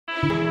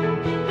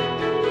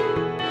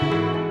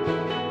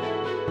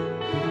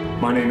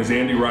My name is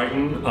Andy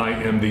Ritan. I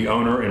am the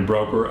owner and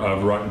broker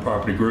of Ritan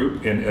Property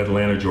Group in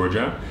Atlanta,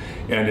 Georgia.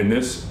 And in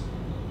this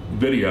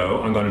video,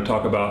 I'm going to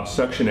talk about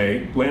Section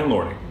 8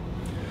 landlording.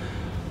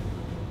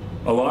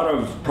 A lot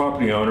of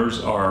property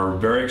owners are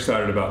very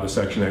excited about the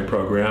Section 8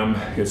 program.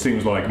 It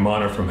seems like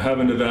manna from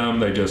heaven to them.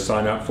 They just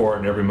sign up for it,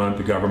 and every month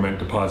the government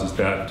deposits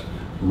that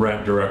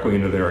rent directly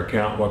into their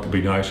account. What could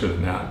be nicer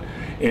than that?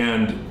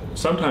 And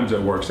sometimes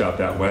it works out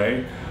that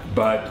way,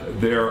 but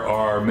there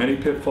are many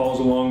pitfalls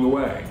along the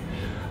way.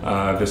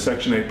 The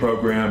Section 8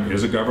 program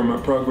is a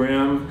government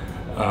program.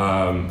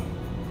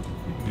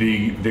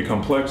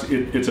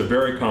 It's a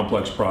very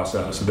complex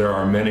process. There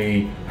are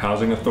many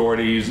housing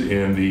authorities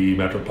in the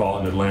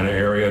metropolitan Atlanta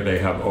area. They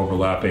have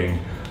overlapping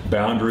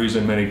boundaries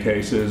in many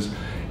cases.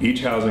 Each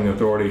housing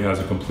authority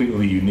has a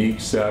completely unique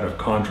set of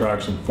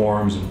contracts and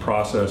forms and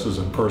processes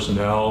and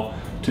personnel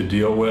to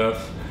deal with.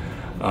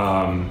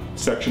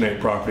 Section 8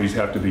 properties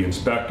have to be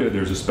inspected.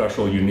 There's a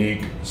special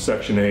unique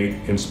Section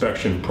 8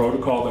 inspection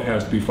protocol that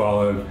has to be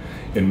followed.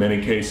 In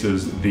many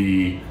cases,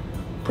 the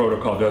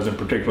protocol doesn't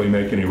particularly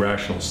make any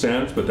rational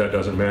sense, but that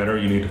doesn't matter.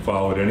 You need to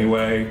follow it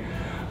anyway.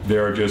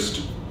 There are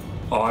just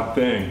odd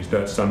things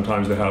that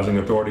sometimes the housing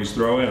authorities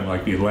throw in,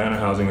 like the Atlanta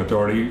Housing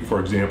Authority,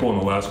 for example, in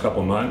the last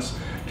couple months,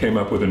 came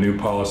up with a new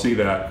policy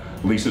that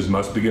leases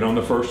must begin on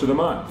the first of the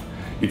month.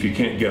 If you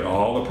can't get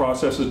all the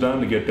processes done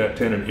to get that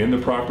tenant in the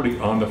property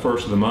on the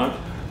first of the month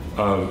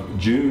of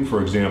June, for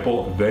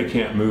example, they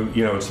can't move,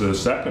 it's the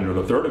 2nd or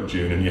the 3rd of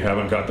June and you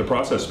haven't got the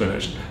process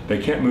finished.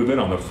 They can't move in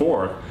on the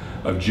 4th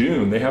of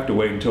June. They have to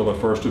wait until the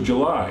 1st of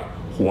July.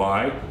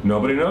 Why?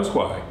 Nobody knows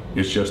why.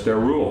 It's just their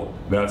rule.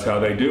 That's how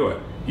they do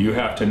it. You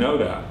have to know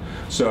that.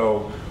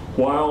 So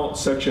while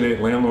Section 8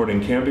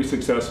 landlording can be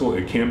successful,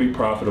 it can be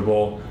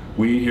profitable.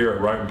 We here at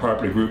Ritan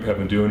Property Group have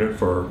been doing it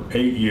for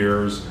 8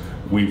 years.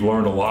 We've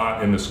learned a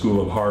lot in the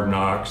school of hard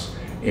knocks,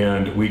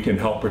 and we can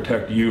help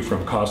protect you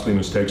from costly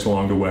mistakes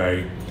along the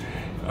way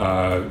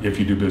if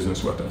you do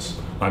business with us.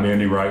 I'm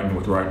Andy Ritan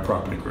with Ritan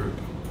Property Group.